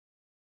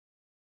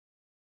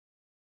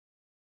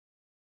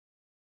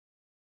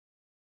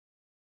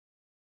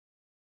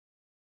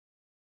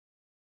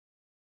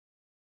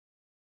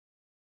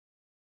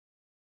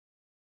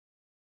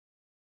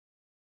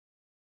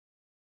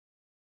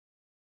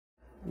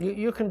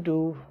You can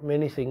do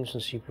many things in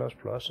C++,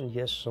 and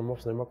yes, some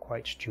of them are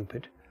quite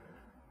stupid.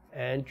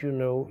 And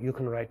you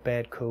can write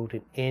bad code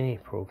in any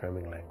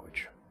programming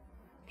language.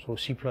 So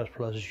C++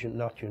 is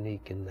not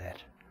unique in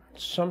that.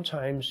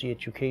 Sometimes the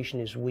education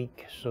is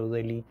weak, so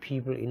they lead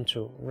people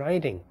into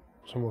writing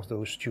some of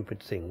those stupid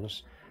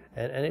things,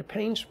 and it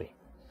pains me.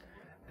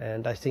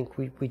 And I think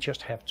we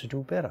just have to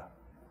do better,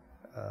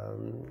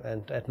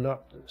 and at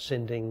not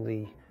sending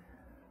the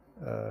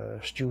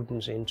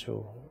students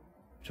into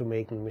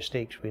making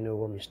mistakes we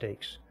know are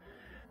mistakes.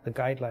 The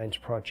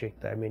Guidelines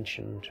project I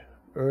mentioned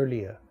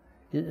earlier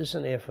is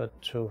an effort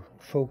to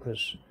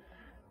focus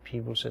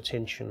people's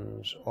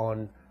attentions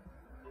on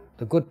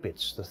the good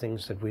bits, the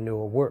things that we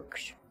know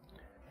works,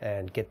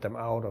 and get them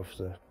out of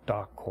the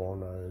dark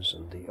corners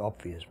and the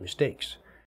obvious mistakes.